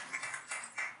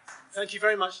Thank you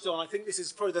very much, Don. I think this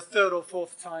is probably the third or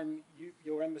fourth time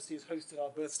your embassy has hosted our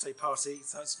birthday party,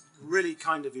 so that's really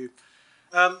kind of you.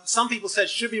 Some people said,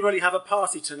 should we really have a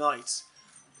party tonight?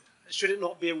 Should it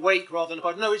not be a wake rather than a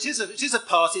party? No, it is a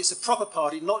party. It's a proper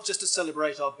party, not just to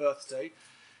celebrate our birthday.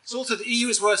 It's also the EU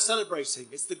is worth celebrating.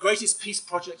 It's the greatest peace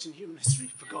project in human history,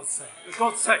 for God's sake. For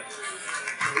God's sake.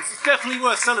 It's definitely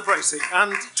worth celebrating.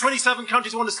 And 27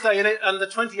 countries want to stay in it, and the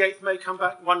 28th may come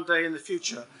back one day in the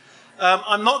future.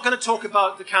 I'm not going to talk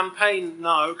about the campaign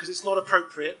now, because it's not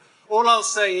appropriate. All I'll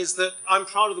say is that I'm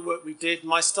proud of the work we did.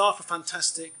 My staff are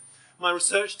fantastic. My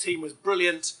research team was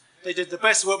brilliant. They did the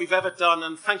best work we've ever done,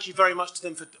 and thank you very much to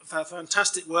them for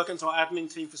fantastic work, and to our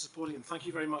admin team for supporting them. Thank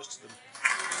you very much to them.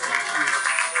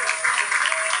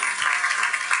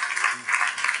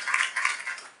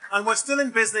 And we're still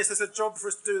in business. There's a job for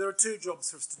us to do. There are two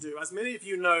jobs for us to do. As many of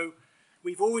you know,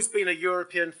 we've always been a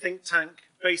European think tank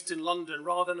based in London,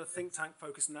 rather than a think tank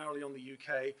focused narrowly on the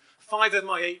UK. 5 of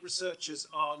my 8 researchers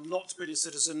are not British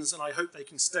citizens, and I hope they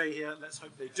can stay here. Let's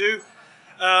hope they do.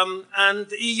 And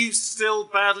the EU still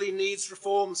badly needs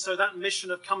reform, so that mission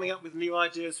of coming up with new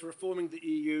ideas for reforming the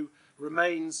EU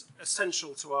remains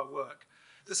essential to our work.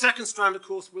 The second strand, of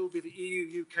course, will be the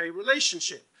EU-UK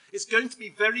relationship. It's going to be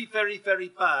very, very, very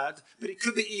bad, but it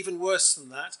could be even worse than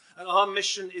that. And our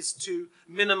mission is to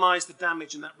minimise the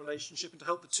damage in that relationship and to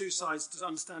help the two sides to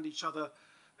understand each other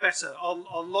better.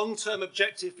 Our long-term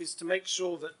objective is to make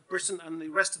sure that Britain and the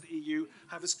rest of the EU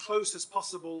have as close as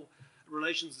possible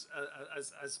relations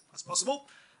as possible.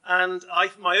 And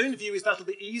my own view is that'll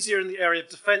be easier in the area of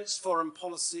defence, foreign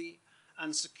policy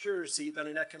and security than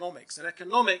in economics. In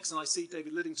economics, and I see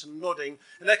David Lidington nodding,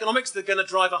 in economics they're going to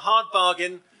drive a hard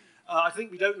bargain. I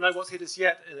think we don't know what's hit us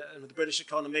yet in the British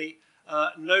economy.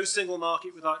 No single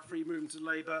market without free movement of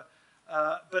labour.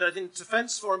 But I think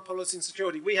defence, foreign policy and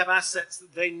security, we have assets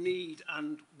that they need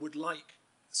and would like.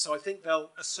 So I think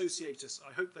they'll associate us.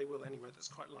 I hope they will anyway, that's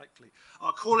quite likely.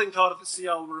 Our calling card of the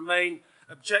CR will remain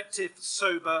objective,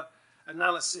 sober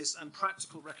analysis and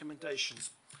practical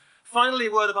recommendations. Finally,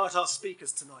 a word about our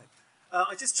speakers tonight.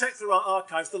 I just checked through our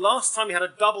archives. The last time we had a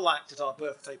double act at our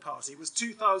birthday party was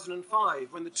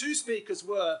 2005, when the two speakers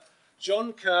were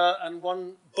John Kerr and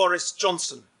one Boris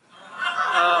Johnson. And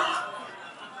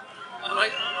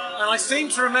I seem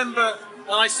to remember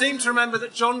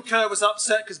that John Kerr was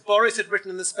upset because Boris had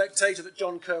written in The Spectator that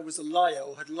John Kerr was a liar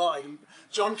or had lied. And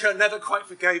John Kerr never quite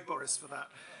forgave Boris for that.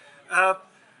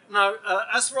 Now,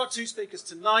 as for our two speakers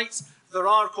tonight, there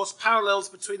are, of course, parallels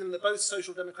between them. They're both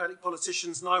social democratic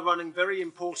politicians now running very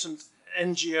important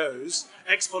NGOs,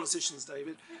 ex-politicians,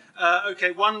 David.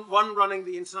 One running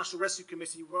the International Rescue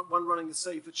Committee, one running the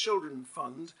Save the Children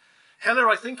Fund. Hella,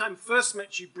 I think I first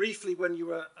met you briefly when you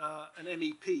were an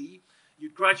MEP.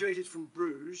 You'd graduated from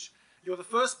Bruges. You're the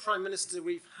first Prime Minister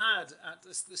we've had at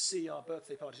the CR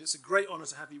birthday party. It's a great honour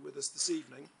to have you with us this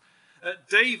evening.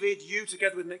 David, you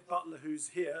together with Nick Butler, who's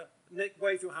here. Nick,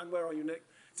 wave your hand. Where are you, Nick?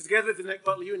 Together with Nick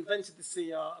Butler, you invented the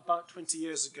CR about 20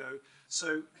 years ago.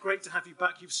 So great to have you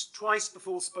back. You've twice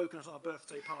before spoken at our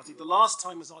birthday party. The last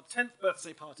time was our 10th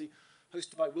birthday party,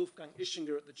 hosted by Wolfgang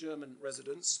Ischinger at the German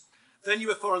residence. Then you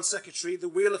were Foreign Secretary. The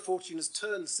wheel of fortune has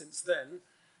turned since then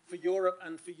for Europe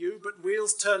and for you, but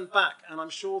wheels turn back, and I'm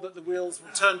sure that the wheels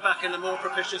will turn back in a more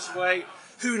propitious way.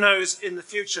 Who knows in the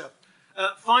future?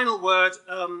 Final word,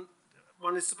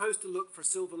 one is supposed to look for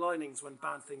silver linings when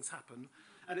bad things happen,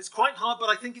 and it's quite hard, but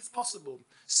I think it's possible.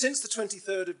 Since the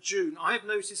 23rd of June, I have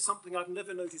noticed something I've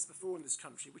never noticed before in this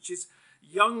country, which is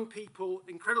young people,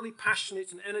 incredibly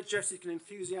passionate and energetic and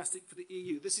enthusiastic for the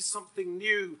EU. This is something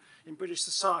new in British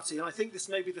society, and I think this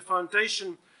may be the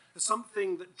foundation for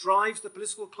something that drives the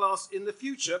political class in the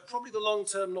future, probably the long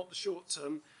term, not the short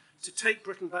term, to take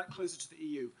Britain back closer to the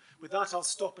EU. With that, I'll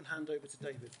stop and hand over to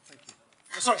David. Thank you.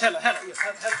 Oh, sorry, Hella, yes,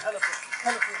 Hella.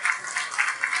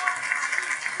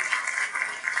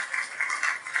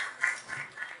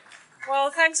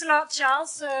 Well, thanks a lot,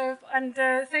 Charles, and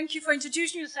thank you for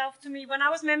introducing yourself to me. When I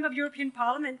was member of European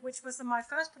Parliament, which was my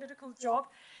first political job,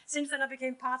 since then I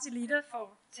became party leader for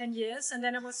 10 years, and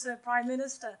then I was Prime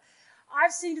Minister.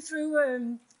 I've seen through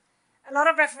a lot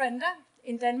of referenda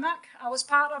in Denmark. I was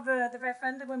part of the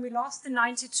referendum when we lost in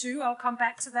 '92. I'll come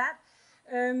back to that.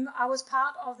 I was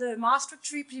part of the Maastricht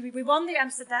Treaty. We won the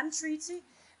Amsterdam Treaty.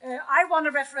 I won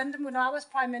a referendum when I was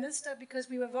Prime Minister because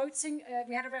we were voting.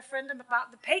 We had a referendum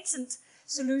about the patent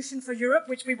solution for Europe,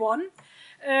 which we won.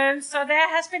 So there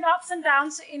has been ups and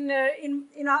downs in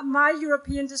my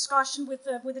European discussion with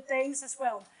the Danes as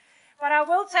well. But I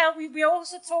will tell, we're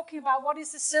also talking about what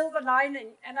is the silver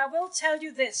lining. And I will tell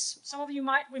you this, some of you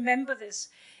might remember this.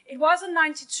 It was in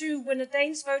 '92 when the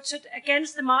Danes voted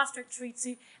against the Maastricht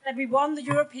Treaty that we won the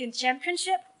European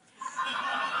Championship.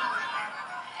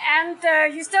 And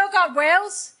you still got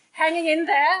Wales hanging in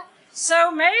there.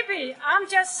 So maybe, I'm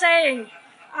just saying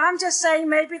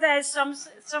maybe there's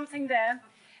something there.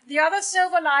 The other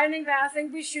silver lining that I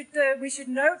think we should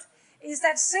note is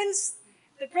that since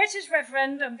the British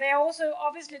referendum, they also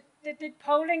obviously did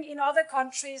polling in other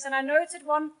countries, and I noted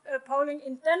one polling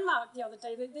in Denmark the other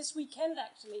day, this weekend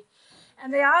actually,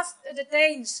 and they asked the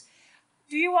Danes,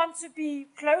 do you want to be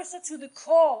closer to the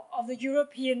core of the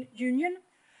European Union?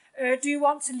 Do you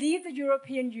want to leave the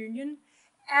European Union?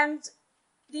 And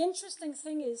the interesting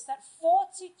thing is that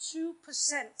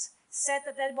 42% said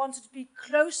that they wanted to be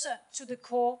closer to the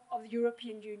core of the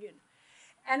European Union,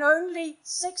 and only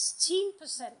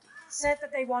 16% said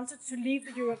that they wanted to leave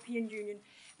the European Union.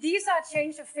 These are a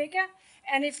change of figure,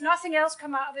 and if nothing else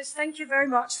come out of this, thank you very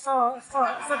much for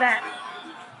that.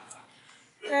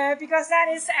 Because that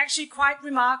is actually quite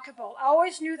remarkable. I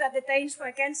always knew that the Danes were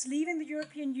against leaving the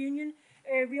European Union.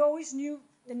 We always knew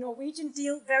the Norwegian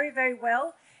deal very, very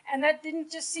well, and that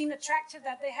didn't just seem attractive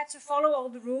that they had to follow all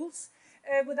the rules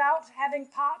without having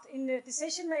part in the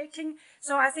decision-making.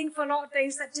 So I think for a lot of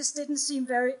Danes that just didn't seem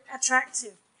very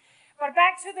attractive. But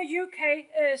back to the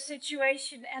UK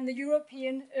situation and the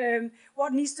European,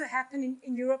 what needs to happen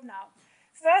in Europe now.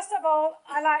 First of all,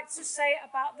 I like to say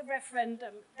about the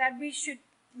referendum that we should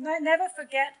never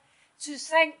forget to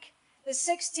thank the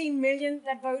 16 million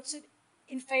that voted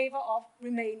in favor of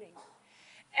remaining.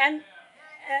 And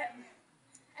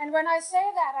when I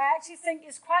say that, I actually think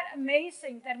it's quite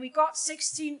amazing that we got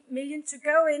 16 million to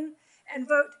go in and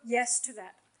vote yes to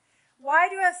that. Why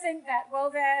do I think that? Well,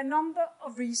 there are a number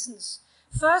of reasons.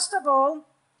 First of all,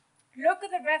 look at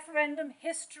the referendum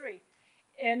history,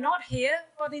 not here,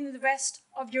 but in the rest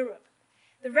of Europe.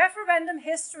 The referendum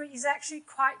history is actually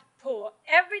quite poor.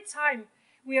 Every time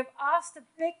we have asked a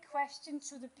big question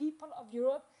to the people of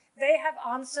Europe, they have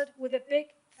answered with a big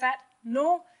fat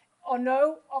no or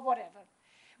whatever.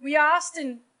 We asked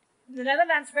in the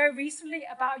Netherlands very recently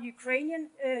about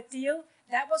Ukrainian deal.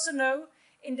 That was a no.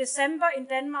 In December in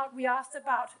Denmark, we asked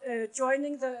about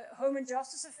joining the Home and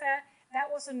Justice Affair. That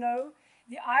was a no.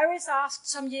 The Irish asked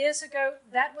some years ago.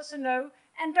 That was a no.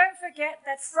 And don't forget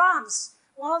that France,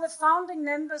 one of the founding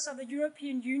members of the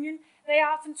European Union, they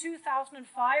asked in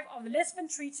 2005 of the Lisbon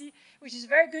Treaty, which is a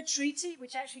very good treaty,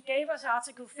 which actually gave us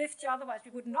Article 50, otherwise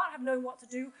we would not have known what to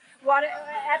do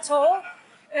at all.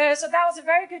 So that was a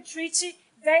very good treaty.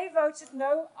 They voted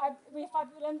no. If I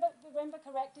remember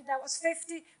correctly, that was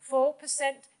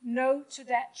 54% no to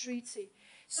that treaty.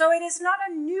 So it is not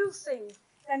a new thing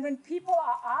that when people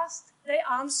are asked, they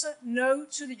answer no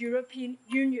to the European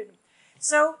Union.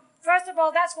 So first of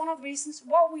all, that's one of the reasons.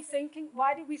 What were we thinking?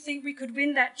 Why did we think we could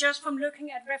win that just from looking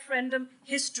at referendum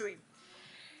history?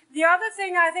 The other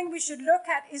thing I think we should look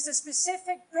at is the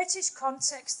specific British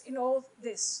context in all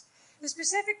this. The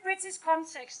specific British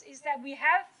context is that we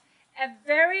have a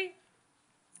very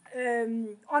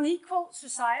unequal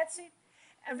society,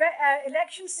 an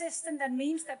election system that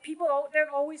means that people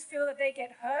don't always feel that they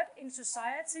get heard in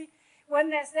society. When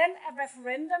there's then a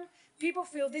referendum, people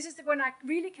feel this is when I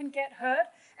really can get heard,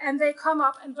 and they come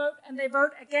up and vote, and they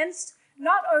vote against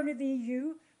not only the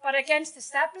EU, but against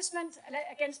establishment,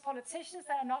 against politicians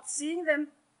that are not seeing them.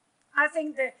 I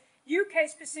think the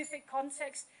UK-specific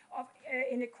context of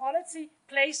inequality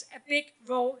plays a big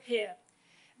role here.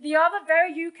 The other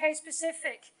very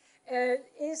UK-specific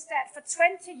is that for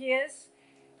 20 years,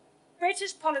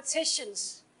 British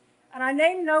politicians, and I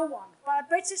name no one, but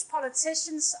British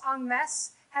politicians en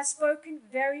masse have spoken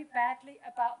very badly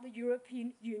about the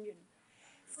European Union.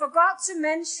 Forgot to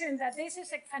mention that this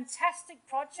is a fantastic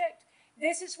project.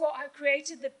 This is what have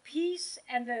created the peace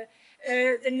and the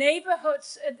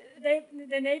neighborhoods,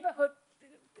 the neighborhood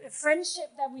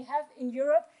friendship that we have in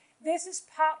Europe. This is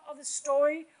part of the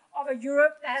story of a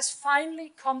Europe that has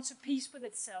finally come to peace with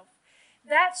itself.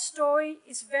 That story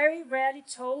is very rarely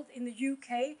told in the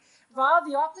UK, rather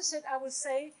the opposite, I would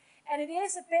say, and it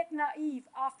is a bit naive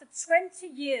after 20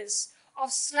 years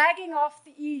of slagging off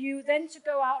the EU, then to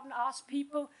go out and ask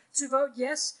people to vote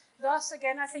yes. Thus,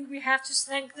 again, I think we have to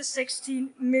thank the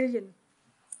 16 million.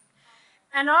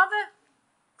 Another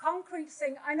concrete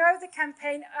thing, I know the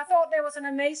campaign, I thought there was an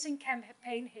amazing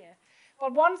campaign here.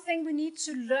 But one thing we need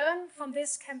to learn from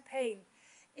this campaign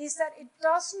is that it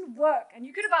doesn't work, and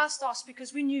you could have asked us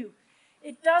because we knew,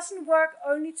 it doesn't work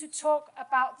only to talk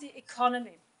about the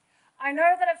economy. I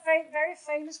know that a very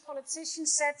famous politician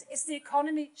said, is the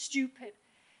economy stupid?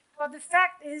 But the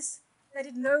fact is that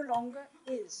it no longer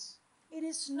is. It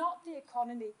is not the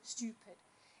economy stupid.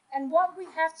 And what we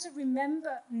have to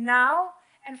remember now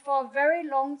and for a very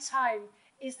long time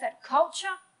is that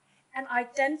culture and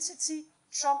identity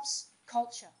trumps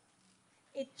culture.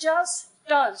 It just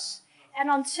does. And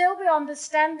until we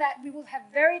understand that, we will have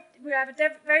a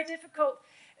very difficult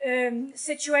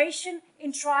situation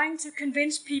in trying to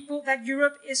convince people that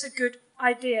Europe is a good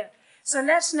idea. So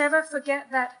let's never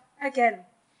forget that again.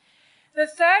 The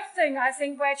third thing, I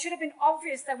think, where it should have been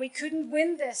obvious that we couldn't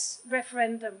win this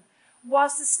referendum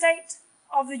was the state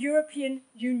of the European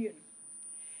Union.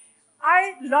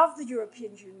 I love the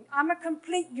European Union. I'm a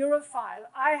complete Europhile.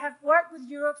 I have worked with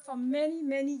Europe for many,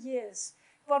 many years.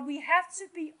 But we have to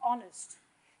be honest.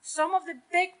 Some of the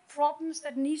big problems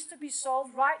that needs to be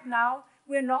solved right now,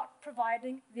 we're not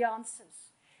providing the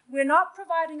answers. We're not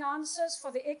providing answers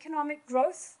for the economic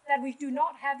growth that we do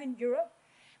not have in Europe.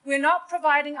 We're not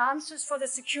providing answers for the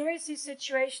security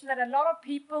situation that a lot of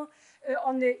people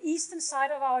on the eastern side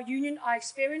of our union are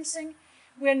experiencing.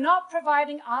 We're not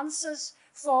providing answers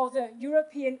for the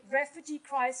European refugee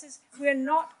crisis. We're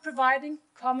not providing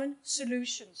common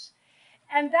solutions.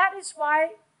 And that is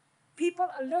why people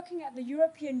are looking at the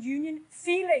European Union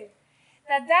feeling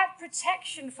that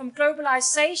protection from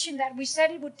globalization that we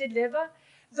said it would deliver,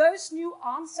 those new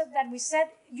answers that we said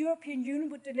European Union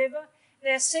would deliver,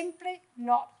 they're simply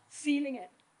not feeling it.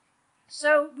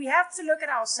 So we have to look at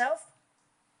ourselves,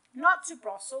 not to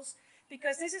Brussels,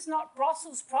 because this is not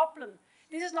Brussels' problem.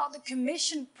 This is not the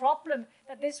Commission problem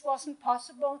that this wasn't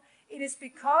possible. It is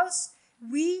because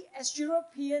we as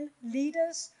European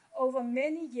leaders over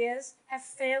many years have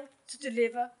failed to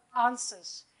deliver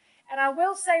answers. And I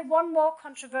will say one more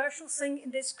controversial thing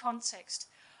in this context.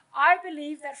 I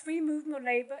believe that free movement of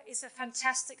labor is a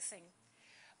fantastic thing.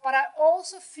 But I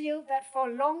also feel that for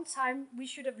a long time we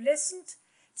should have listened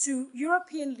to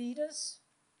European leaders,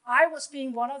 I was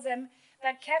being one of them,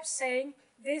 that kept saying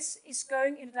this is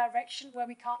going in a direction where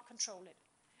we can't control it.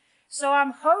 So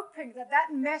I'm hoping that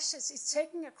that message is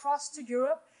taken across to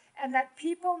Europe and that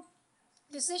people,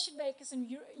 decision makers in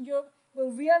Europe,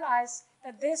 will realize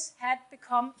that this had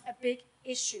become a big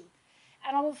issue.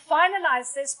 And I will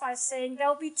finalize this by saying there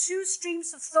will be two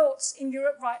streams of thoughts in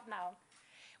Europe right now.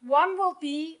 One will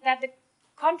be that the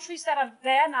countries that are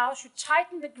there now should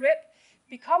tighten the grip,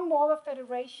 become more of a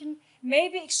federation,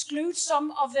 maybe exclude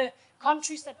some of the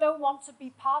countries that don't want to be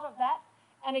part of that.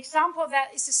 An example of that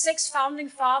is the 6 founding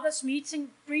fathers meeting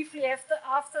briefly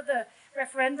after the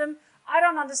referendum. I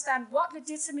don't understand what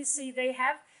legitimacy they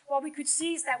have. What we could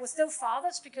see is that we're still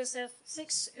fathers because there's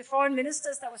 6 foreign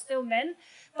ministers that were still men.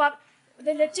 But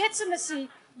the legitimacy,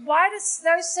 why does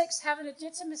those 6 have a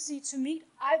legitimacy to meet?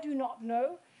 I do not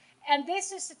know. And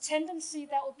this is the tendency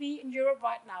that will be in Europe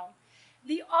right now.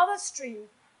 The other stream,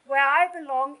 where I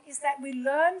belong, is that we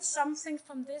learn something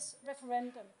from this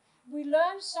referendum. We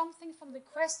learn something from the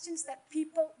questions that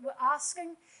people were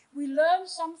asking. We learn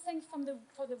something from the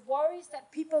worries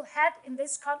that people had in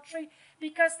this country,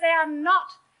 because they are not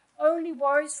only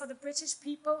worries for the British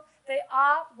people, they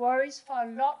are worries for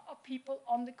a lot of people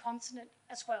on the continent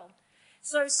as well.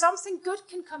 So if something good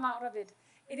can come out of it,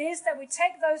 it is that we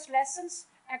take those lessons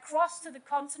across to the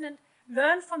continent,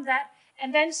 learn from that,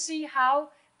 and then see how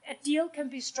a deal can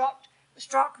be struck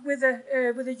with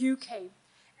the UK.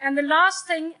 And the last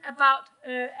thing,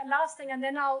 and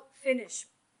then I'll finish.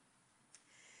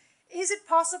 Is it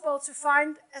possible to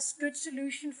find a good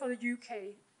solution for the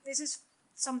UK? This is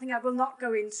something I will not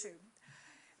go into.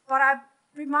 But I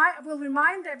will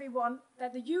remind everyone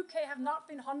that the UK have not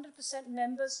been 100%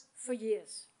 members for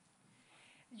years.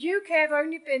 The UK have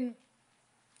only been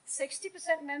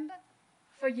 60% member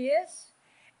for years.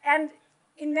 And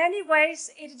in many ways,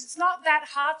 it's not that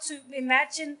hard to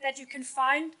imagine that you can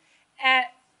find a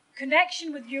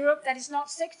connection with Europe that is not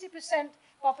 60%,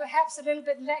 but perhaps a little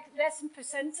bit less in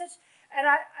percentage.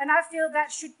 And I feel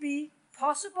that should be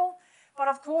possible. But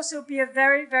of course, it will be a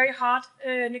very, very hard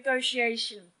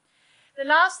negotiation. The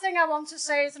last thing I want to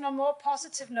say is on a more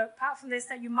positive note, apart from this,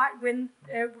 that you might win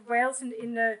Wales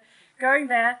in going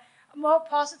there, a more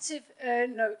positive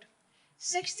note.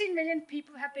 16 million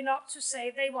people have been up to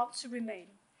say they want to remain.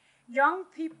 Young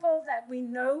people that we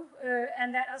know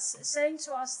and that are saying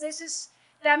to us, this is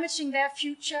damaging their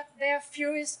future. They are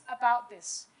furious about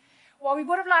this. Well, we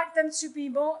would have liked them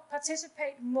to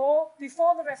participate more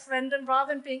before the referendum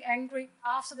rather than being angry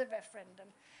after the referendum.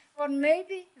 But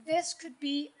maybe this could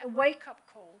be a wake-up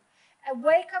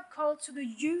call to the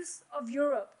youth of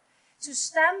Europe to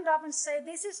stand up and say,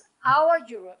 this is our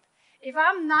Europe. If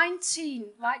I'm 19,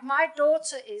 like my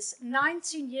daughter is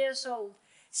 19 years old,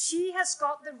 she has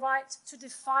got the right to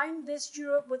define this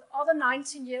Europe with other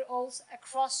 19-year-olds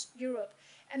across Europe.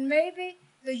 And maybe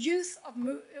The youth of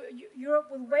Europe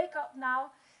will wake up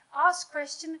now, ask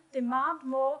questions, demand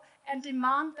more, and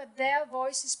demand that their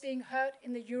voice is being heard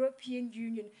in the European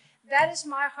Union. That is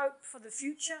my hope for the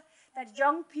future, that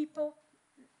young people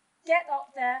get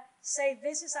up there, say,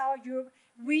 this is our Europe,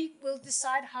 we will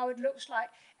decide how it looks like.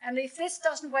 And if this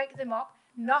doesn't wake them up,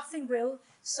 nothing will.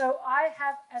 So I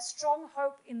have a strong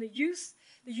hope in the youth,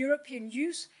 the European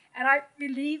youth, and I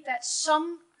believe that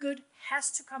some good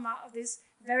has to come out of this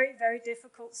very, very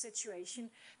difficult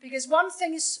situation. Because one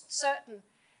thing is certain,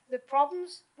 the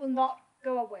problems will not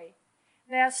go away.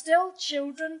 There are still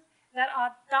children that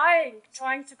are dying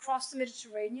trying to cross the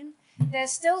Mediterranean.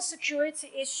 There's still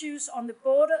security issues on the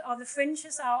border, on the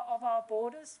fringes of our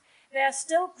borders. There are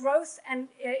still growth and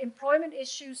employment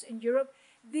issues in Europe.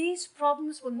 These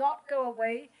problems will not go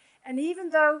away. And even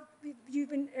though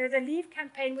the Leave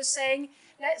campaign was saying,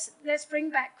 let's bring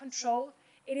back control,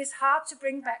 it is hard to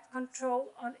bring back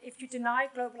control if you deny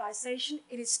globalization.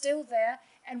 It is still there,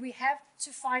 and we have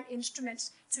to find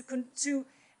instruments to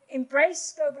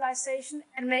embrace globalization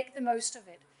and make the most of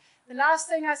it. The last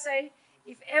thing I say,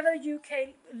 if ever the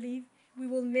UK leave, we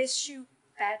will miss you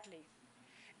badly.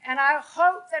 And I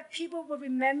hope that people will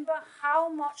remember how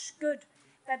much good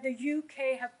that the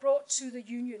UK have brought to the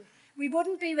Union. We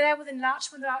wouldn't be there with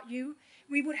enlargement without you.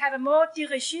 We would have a more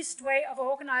dirigist way of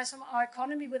organizing our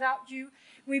economy without you.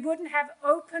 We wouldn't have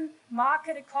open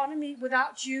market economy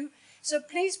without you. So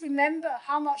please remember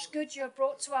how much good you have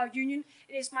brought to our Union.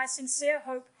 It is my sincere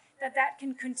hope that that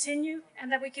can continue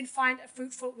and that we can find a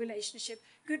fruitful relationship.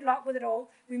 Good luck with it all.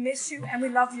 We miss you and we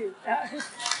love you.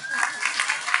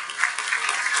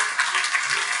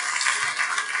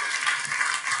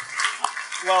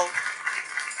 Well,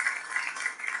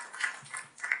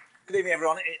 good evening,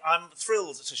 everyone. I'm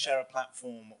thrilled to share a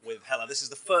platform with Helle. This is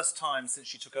the first time since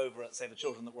she took over at Save the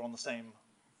Children that we're on the same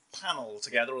panel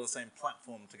together or the same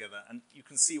platform together. And you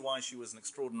can see why she was an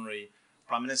extraordinary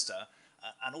Prime Minister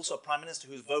and also a Prime Minister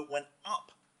whose vote went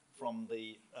up from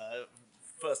the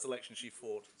first election she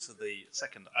fought to the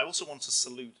second. I also want to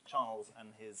salute Charles and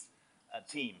his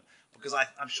team, because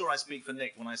I'm sure I speak for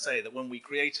Nick when I say that when we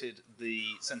created the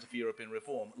Centre for European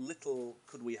Reform, little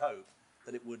could we hope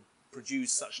that it would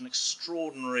produce such an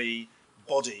extraordinary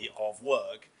body of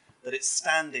work, that its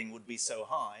standing would be so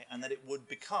high, and that it would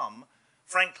become,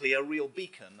 frankly, a real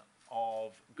beacon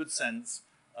of good sense,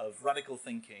 of radical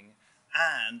thinking,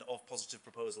 and of positive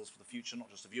proposals for the future, not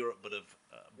just of Europe, but of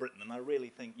Britain. And I really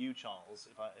think you, Charles,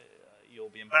 you'll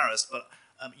be embarrassed, but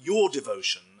your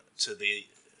devotion to the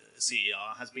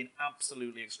CER has been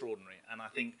absolutely extraordinary. And I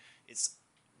think it's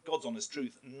God's honest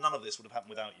truth, none of this would have happened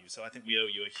without you. So I think we owe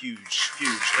you a huge,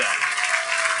 huge debt.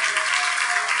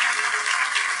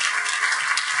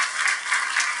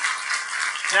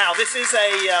 Now, this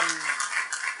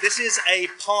is a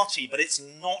party, but it's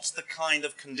not the kind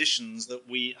of conditions that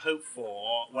we hoped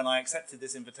for when I accepted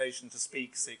this invitation to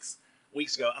speak 6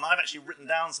 weeks ago. And I've actually written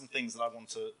down some things that I want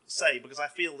to say, because I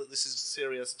feel that this is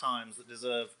serious times that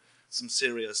deserve some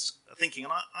serious thinking.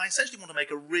 And I essentially want to make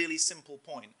a really simple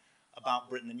point about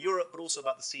Britain and Europe, but also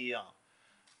about the CER.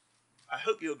 I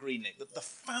hope you agree, Nick, that the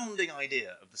founding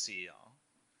idea of the CER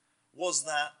was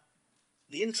that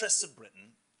the interests of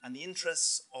Britain and the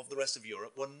interests of the rest of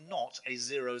Europe were not a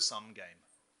zero-sum game.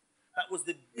 That was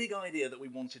the big idea that we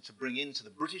wanted to bring into the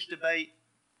British debate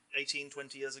 18,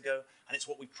 20 years ago, and it's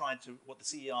what what the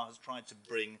CER has tried to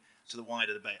bring to the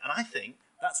wider debate. And I think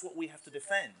that's what we have to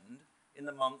defend in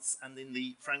the months and in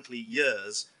the, frankly,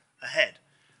 years ahead.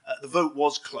 The vote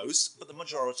was close, but the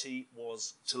majority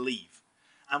was to leave.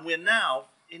 And we're now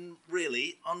in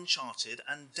really uncharted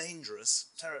and dangerous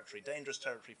territory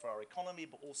for our economy,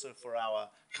 but also for our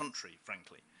country,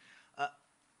 frankly.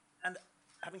 And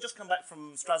having just come back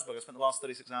from Strasbourg, I spent the last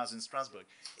 36 hours in Strasbourg,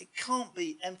 it can't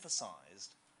be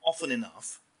emphasised often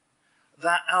enough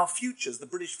that our futures, the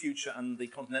British future and the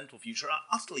continental future, are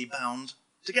utterly bound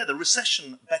together.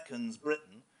 Recession beckons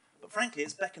Britain, but frankly,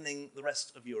 it's beckoning the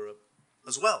rest of Europe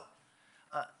as well.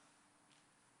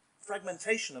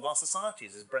 Fragmentation of our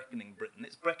societies is beckoning Britain,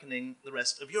 it's beckoning the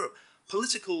rest of Europe.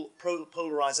 Political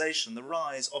polarisation, the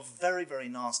rise of very, very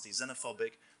nasty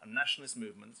xenophobic and nationalist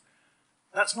movements,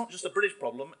 that's not just a British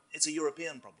problem, it's a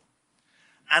European problem.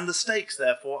 And the stakes,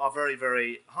 therefore, are very,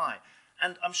 very high.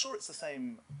 And I'm sure it's the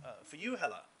same for you,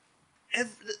 Helle.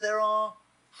 There are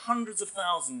hundreds of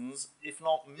thousands, if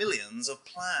not millions, of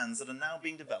plans that are now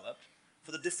being developed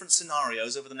for the different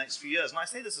scenarios over the next few years. And I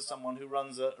say this as someone who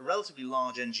runs a relatively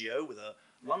large NGO with a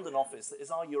London office that is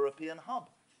our European hub.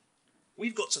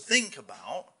 We've got to think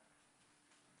about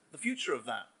the future of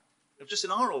that, just in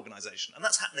our organisation. And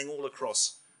that's happening all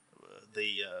across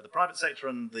the private sector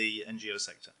and the NGO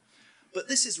sector. But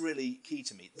this is really key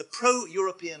to me. The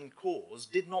pro-European cause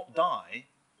did not die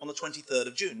on the 23rd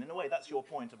of June. In a way, that's your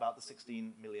point about the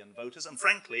 16 million voters. And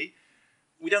frankly,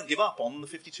 we don't give up on the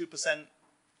 52%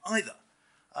 either.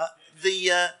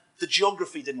 The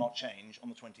geography did not change on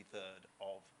the 23rd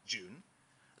of June.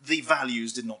 The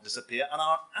values did not disappear, and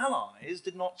our allies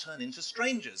did not turn into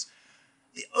strangers.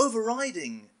 The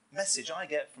overriding message I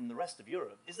get from the rest of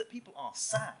Europe is that people are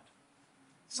sad.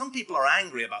 Some people are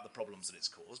angry about the problems that it's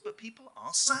caused, but people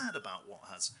are sad about what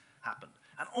has happened.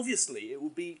 And obviously, it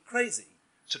would be crazy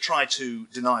to try to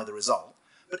deny the result,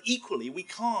 but equally, we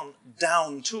can't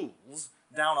down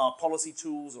our policy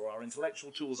tools or our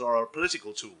intellectual tools or our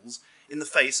political tools in the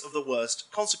face of the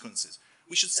worst consequences.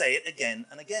 We should say it again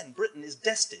and again. Britain is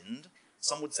destined,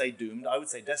 some would say doomed, I would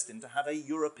say destined, to have a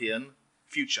European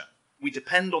future. We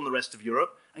depend on the rest of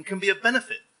Europe and can be of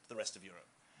benefit to the rest of Europe.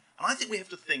 And I think we have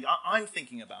to think, I'm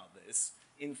thinking about this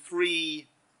in three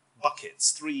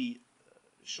buckets, three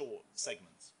short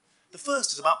segments. The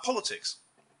first is about politics.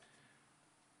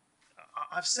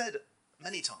 I've said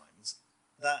many times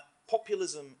that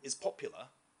populism is popular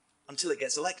until it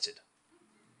gets elected.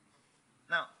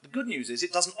 Now, the good news is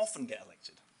it doesn't often get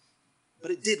elected,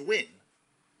 but it did win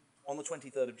on the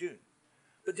 23rd of June.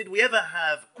 But did we ever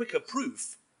have quicker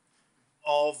proof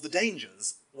of the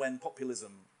dangers when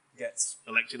populism gets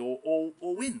elected or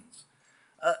wins?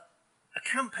 A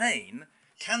campaign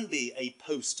can be a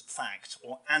post-fact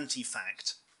or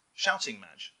anti-fact shouting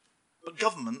match, but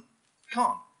government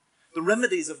can't. The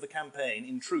remedies of the campaign,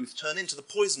 in truth, turn into the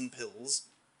poison pills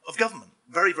of government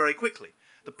very, very quickly.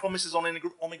 The promises on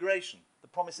immigration, the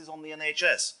promises on the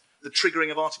NHS, the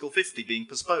triggering of Article 50 being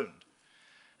postponed.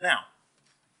 Now,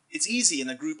 it's easy in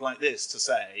a group like this to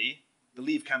say the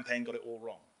Leave campaign got it all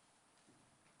wrong.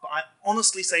 But I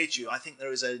honestly say to you, I think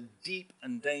there is a deep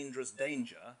and dangerous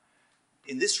danger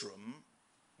in this room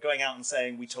going out and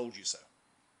saying, we told you so.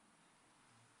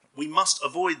 We must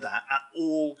avoid that at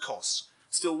all costs.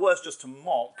 Still worse, just to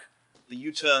mock the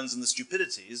U-turns and the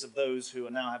stupidities of those who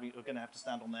are now going to have to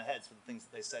stand on their heads for the things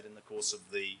that they said in the course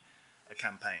of the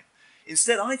campaign.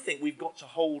 Instead, I think we've got to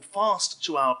hold fast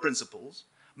to our principles,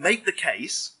 make the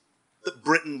case that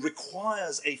Britain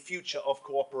requires a future of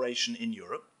cooperation in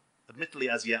Europe, admittedly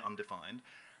as yet undefined,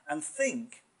 and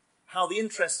think how the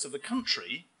interests of the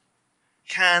country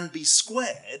can be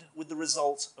squared with the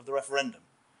result of the referendum.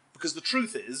 Because the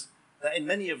truth is that in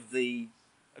many of the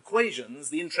equations,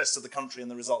 the interests of the country and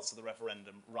the results of the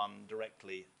referendum run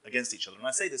directly against each other. And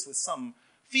I say this with some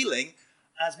feeling,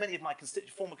 as many of my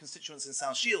former constituents in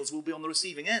South Shields will be on the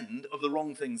receiving end of the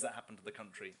wrong things that happened to the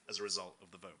country as a result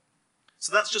of the vote.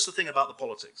 So that's just the thing about the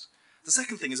politics. The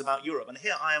second thing is about Europe, and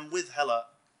here I am with Hella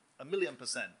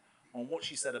 1,000,000% on what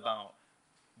she said about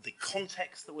the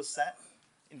context that was set.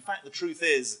 In fact, the truth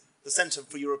is, the Centre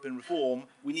for European Reform,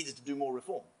 we needed to do more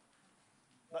reform.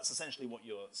 That's essentially what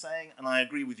you're saying, and I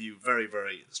agree with you very,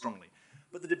 very strongly.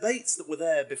 But the debates that were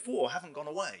there before haven't gone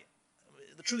away.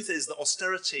 The truth is that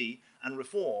austerity and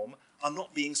reform are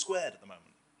not being squared at the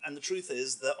moment. And the truth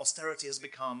is that austerity has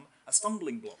become a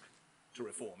stumbling block to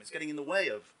reform. It's getting in the way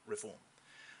of reform.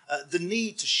 The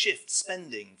need to shift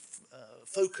spending,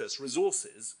 focus,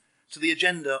 resources to the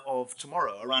agenda of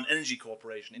tomorrow around energy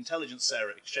cooperation, intelligence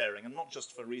sharing, and not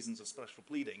just for reasons of special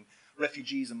pleading,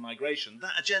 refugees and migration.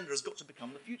 That agenda has got to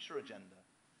become the future agenda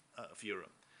of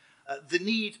Europe. The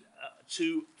need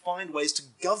to find ways to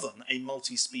govern a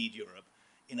multi-speed Europe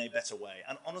in a better way.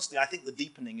 And honestly, I think the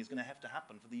deepening is going to have to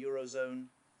happen for the Eurozone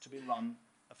to be run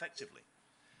effectively.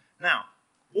 Now,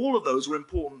 all of those were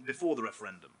important before the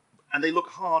referendum, and they look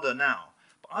harder now.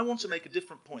 But I want to make a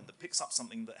different point that picks up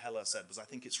something that Hella said, because I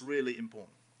think it's really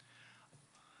important.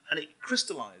 And it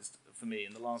crystallized for me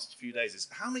in the last few days is,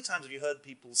 how many times have you heard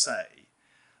people say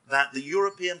that the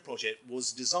European project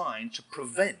was designed to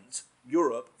prevent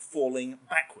Europe falling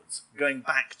backwards, going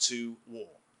back to war?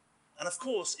 And of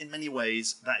course, in many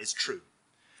ways, that is true.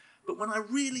 But when I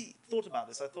really thought about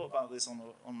this, I thought about this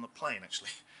on the plane,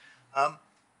 actually.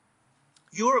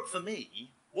 Europe, for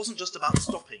me, wasn't just about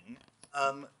stopping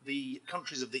the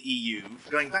countries of the EU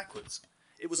going backwards.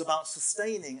 It was about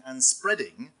sustaining and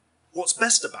spreading what's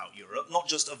best about Europe, not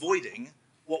just avoiding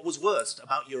what was worst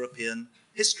about European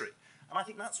history. And I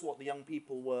think that's what the young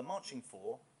people were marching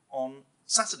for on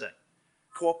Saturday.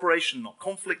 Cooperation, not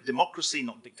conflict, democracy,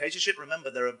 not dictatorship. Remember,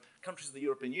 there are countries of the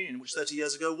European Union which 30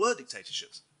 years ago were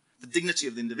dictatorships. The dignity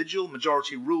of the individual,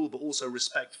 majority rule, but also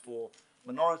respect for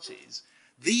minorities.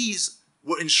 These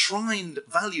were enshrined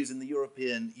values in the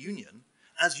European Union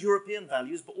as European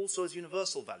values, but also as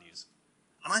universal values.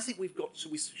 And I think we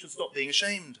should stop being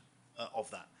ashamed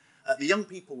of that. The young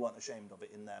people weren't ashamed of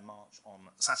it in their march on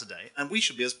Saturday, and we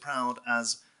should be as proud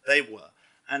as they were.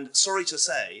 And sorry to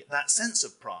say, that sense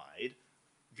of pride,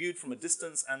 viewed from a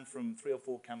distance and from 3 or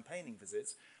 4 campaigning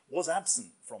visits, was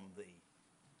absent from the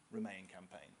Remain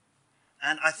campaign.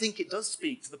 And I think it does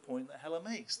speak to the point that Helle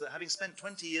makes, that having spent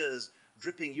 20 years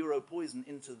dripping Euro poison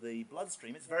into the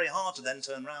bloodstream, it's very hard to then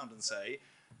turn around and say,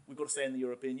 we've got to stay in the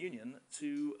European Union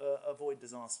to avoid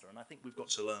disaster. And I think we've got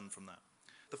to learn from that.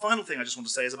 The final thing I just want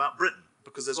to say is about Britain,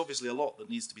 because there's obviously a lot that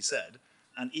needs to be said,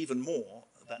 and even more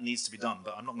that needs to be done,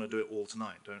 but I'm not going to do it all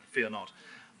tonight, fear not.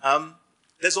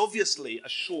 There's obviously a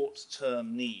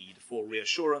short-term need for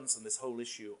reassurance, and this whole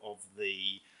issue of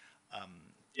the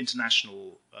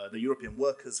the European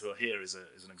workers who are here is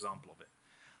an example of it.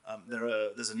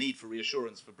 There's a need for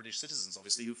reassurance for British citizens,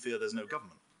 obviously, who fear there's no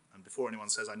government. And before anyone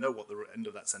says, I know what the end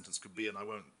of that sentence could be, and I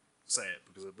won't say it,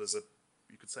 because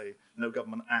you could say no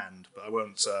government but I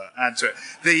won't add to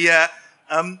it.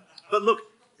 But look,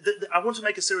 I want to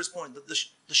make a serious point that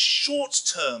the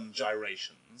short-term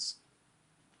gyrations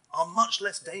are much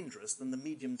less dangerous than the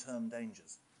medium-term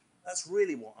dangers. That's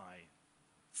really what I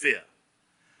fear.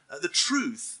 The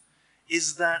truth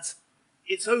is that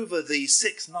it's over the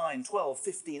 6, 9, 12,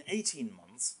 15, 18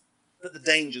 months that the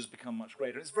dangers become much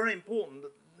greater. It's very important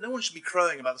that no one should be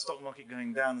crowing about the stock market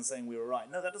going down and saying we were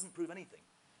right. No, that doesn't prove anything.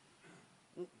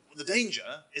 The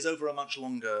danger is over a much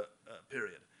longer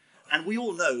period. And we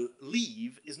all know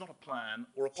leave is not a plan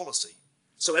or a policy.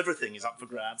 So everything is up for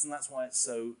grabs, and that's why it's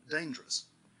so dangerous.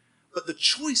 But the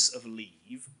choice of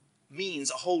leave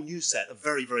means a whole new set of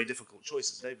very, very difficult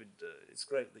choices. David, it's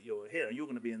great that you're here, and you're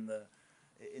going to be in the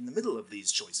middle of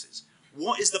these choices.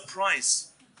 What is the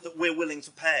price that we're willing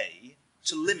to pay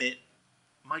to limit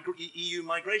EU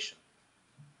migration?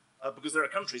 Because there are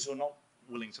countries who are not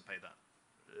willing to pay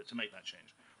that, to make that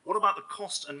change. What about the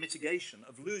cost and mitigation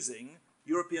of losing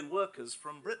European workers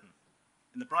from Britain,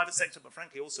 in the private sector, but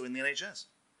frankly also in the NHS?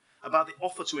 About the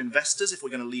offer to investors if we're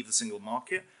going to leave the single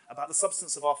market, about the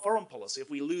substance of our foreign policy if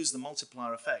we lose the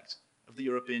multiplier effect of the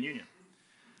European Union.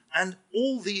 And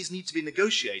all these need to be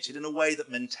negotiated in a way that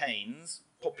maintains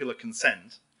popular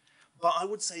consent. But I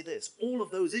would say this, all of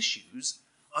those issues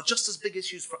are just as big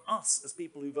issues for us as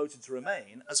people who voted to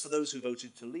remain as for those who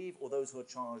voted to leave or those who are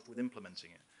charged with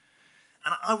implementing it.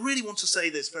 And I really want to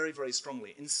say this very, very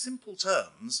strongly. In simple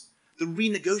terms, the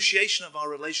renegotiation of our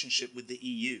relationship with the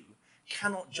EU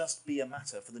cannot just be a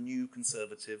matter for the new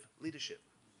Conservative leadership.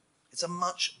 It's a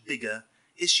much bigger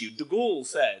issue. De Gaulle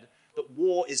said that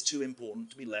war is too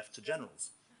important to be left to generals.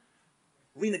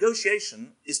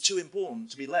 Renegotiation is too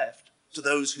important to be left to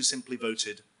those who simply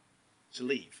voted to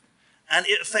leave. And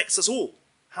it affects us all,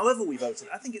 however we voted.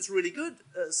 I think it's really good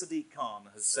Sadiq Khan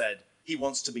has said he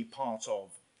wants to be part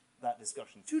of that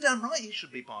discussion. Too damn right he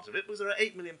should be part of it, because there are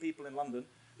 8 million people in London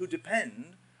who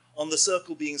depend on the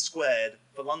circle being squared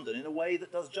for London in a way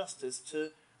that does justice to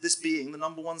this being the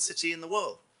 #1 city in the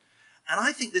world. And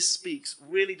I think this speaks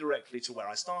really directly to where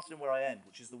I started and where I end,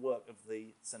 which is the work of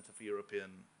the Centre for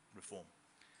European Reform.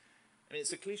 I mean,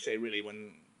 it's a cliche, really,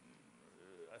 when,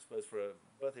 I suppose, for a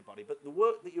birthday party, but the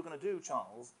work that you're going to do,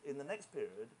 Charles, in the next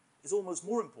period is almost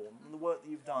more important than the work that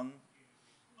you've done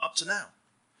up to now.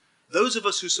 Those of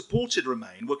us who supported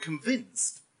Remain were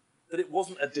convinced that it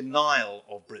wasn't a denial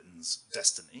of Britain's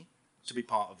destiny to be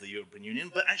part of the European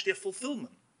Union, but actually a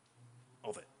fulfillment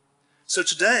of it. So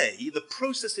today, the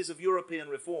processes of European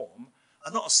reform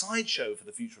are not a sideshow for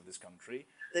the future of this country,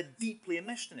 they're deeply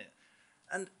enmeshed in it.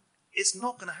 And it's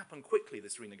not going to happen quickly,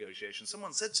 this renegotiation.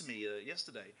 Someone said to me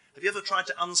yesterday, have you ever tried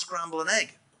to unscramble an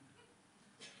egg?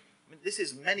 I mean, this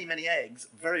is many, many eggs,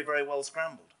 very, very well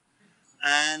scrambled.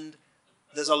 And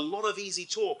there's a lot of easy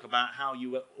talk about how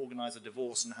you organise a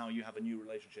divorce and how you have a new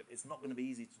relationship. It's not going to be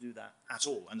easy to do that at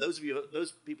all. And those people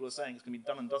who are saying it's going to be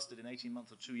done and dusted in 18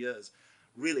 months or 2 years,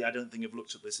 really, I don't think have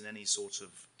looked at this in any sort of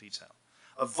detail.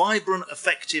 A vibrant,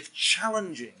 effective,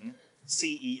 challenging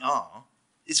CER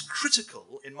is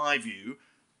critical, in my view,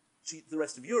 to the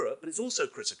rest of Europe, but it's also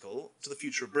critical to the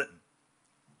future of Britain.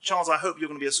 Charles, I hope you're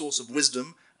going to be a source of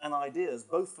wisdom and ideas,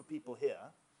 both for people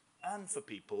here and for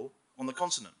people on the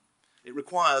continent. It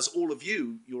requires all of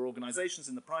you, your organisations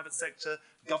in the private sector,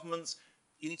 governments.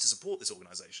 You need to support this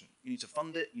organisation. You need to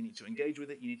fund it, you need to engage with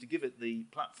it, you need to give it the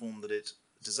platform that it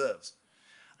deserves.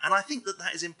 And I think that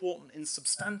that is important in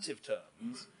substantive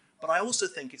terms, but I also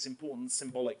think it's important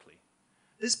symbolically.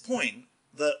 This point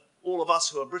that all of us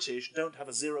who are British don't have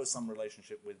a zero-sum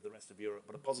relationship with the rest of Europe,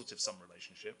 but a positive-sum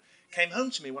relationship, came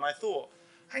home to me when I thought,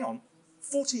 hang on,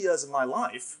 40 years of my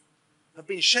life have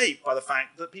been shaped by the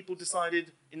fact that people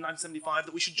decided in 1975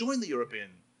 that we should join the European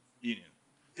Union.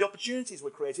 The opportunities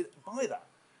were created by that.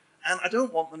 And I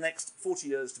don't want the next 40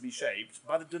 years to be shaped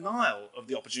by the denial of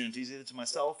the opportunities either to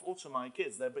myself or to my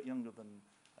kids. They're a bit younger than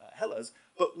Hella's,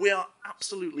 but we are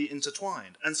absolutely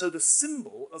intertwined. And so the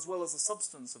symbol, as well as the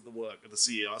substance of the work of the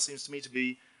CER, seems to me to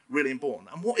be really important.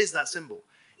 And what is that symbol?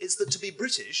 It's that to be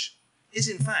British is,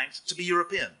 in fact, to be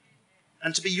European.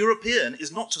 And to be European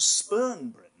is not to spurn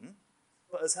Britain,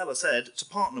 but, as Hella said, to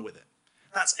partner with it.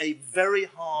 That's a very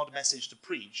hard message to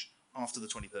preach after the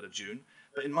 23rd of June,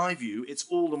 but in my view, it's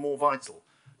all the more vital,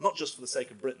 not just for the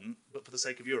sake of Britain, but for the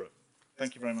sake of Europe.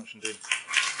 Thank you very much indeed.